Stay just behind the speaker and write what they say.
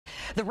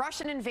The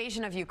Russian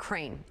invasion of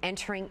Ukraine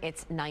entering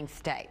its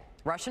 9th day.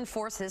 Russian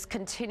forces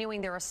continuing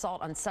their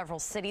assault on several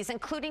cities,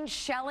 including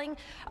shelling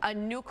a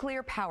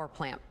nuclear power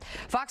plant.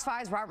 Fox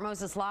 5's Robert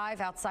Moses live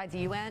outside the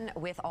UN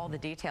with all the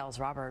details.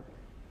 Robert.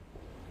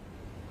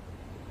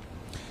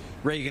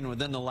 Reagan,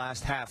 within the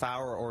last half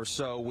hour or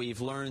so, we've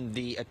learned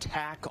the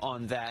attack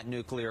on that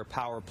nuclear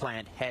power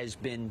plant has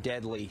been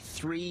deadly.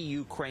 3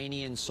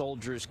 Ukrainian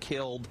soldiers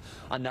killed,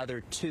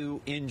 another 2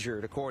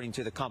 injured, according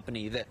to the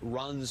company that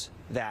runs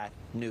that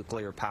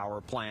nuclear power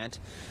plant.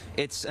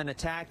 It's an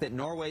attack that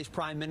Norway's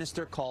prime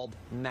minister called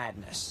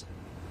madness.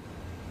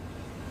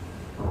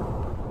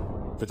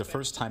 For the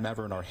first time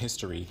ever in our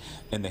history,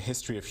 in the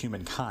history of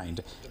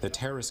humankind, the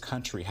terrorist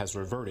country has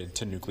reverted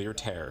to nuclear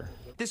terror.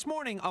 This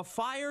morning, a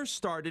fire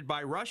started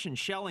by Russian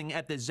shelling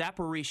at the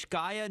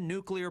Zaporizhzhia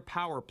nuclear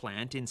power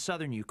plant in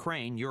southern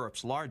Ukraine,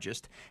 Europe's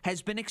largest,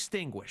 has been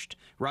extinguished.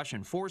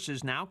 Russian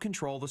forces now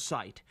control the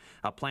site.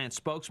 A plant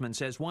spokesman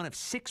says one of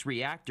 6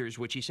 reactors,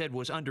 which he said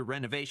was under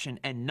renovation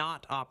and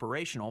not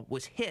operational,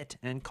 was hit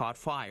and caught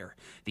fire.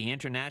 The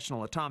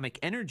International Atomic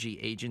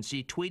Energy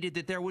Agency tweeted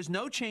that there was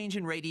no change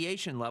in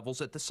radiation levels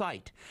at the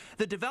site.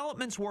 The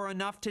developments were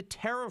enough to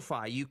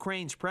terrify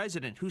Ukraine's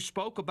president, who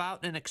spoke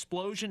about an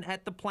explosion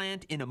at the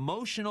plant in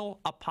emotional,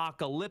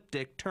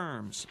 apocalyptic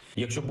terms.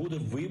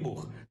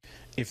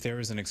 If there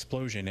is an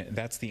explosion,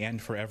 that's the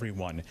end for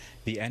everyone,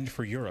 the end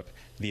for Europe,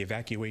 the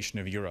evacuation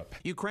of Europe.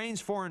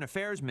 Ukraine's foreign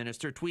affairs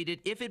minister tweeted,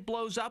 if it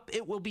blows up,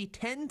 it will be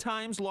 10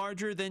 times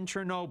larger than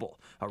Chernobyl,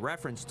 a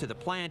reference to the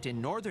plant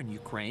in northern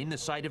Ukraine, the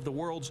site of the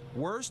world's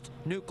worst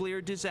nuclear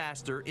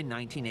disaster in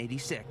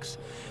 1986.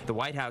 The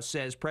White House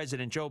says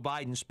President Joe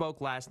Biden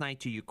spoke last night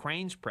to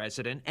Ukraine's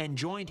president and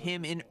joined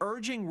him in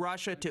urging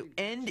Russia to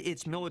end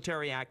its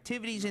military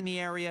activities in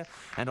the area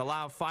and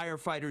allow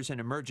firefighters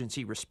and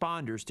emergency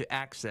responders to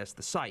access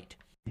the site.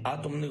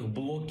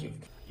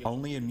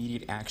 Only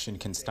immediate action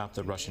can stop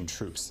the Russian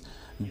troops.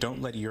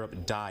 Don't let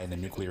Europe die in the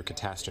nuclear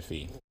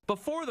catastrophe.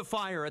 Before the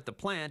fire at the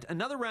plant,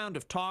 another round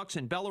of talks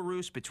in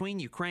Belarus between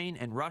Ukraine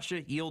and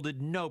Russia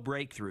yielded no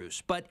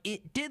breakthroughs, but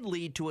it did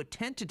lead to a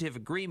tentative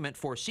agreement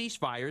for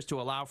ceasefires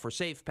to allow for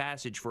safe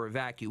passage for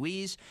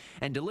evacuees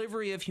and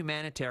delivery of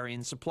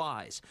humanitarian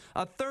supplies.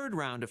 A third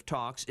round of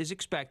talks is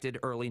expected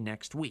early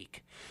next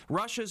week.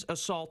 Russia's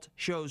assault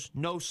shows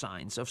no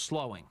signs of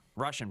slowing.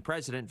 Russian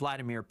President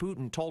Vladimir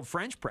Putin told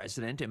French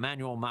President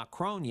Emmanuel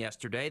Macron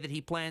yesterday that he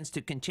plans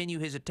to continue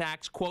his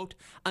attacks, quote,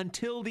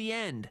 until the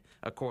end,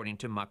 according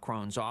to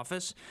Macron's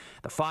office.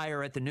 The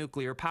fire at the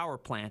nuclear power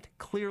plant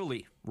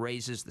clearly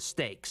raises the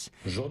stakes.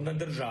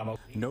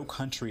 No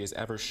country has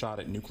ever shot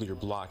at nuclear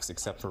blocks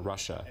except for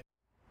Russia.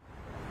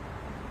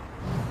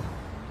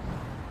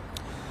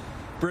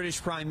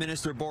 British Prime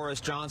Minister Boris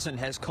Johnson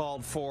has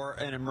called for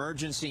an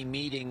emergency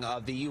meeting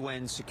of the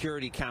UN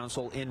Security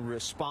Council in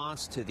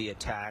response to the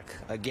attack.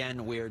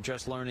 Again, we are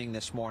just learning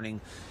this morning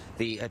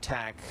the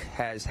attack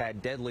has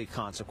had deadly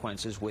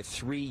consequences, with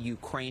 3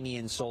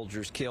 Ukrainian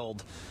soldiers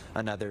killed,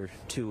 another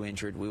 2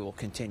 injured. We will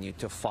continue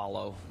to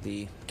follow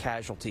the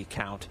casualty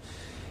count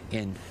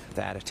in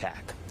that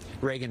attack.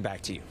 Reagan,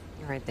 back to you.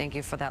 All right, thank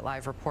you for that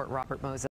live report, Robert Moses.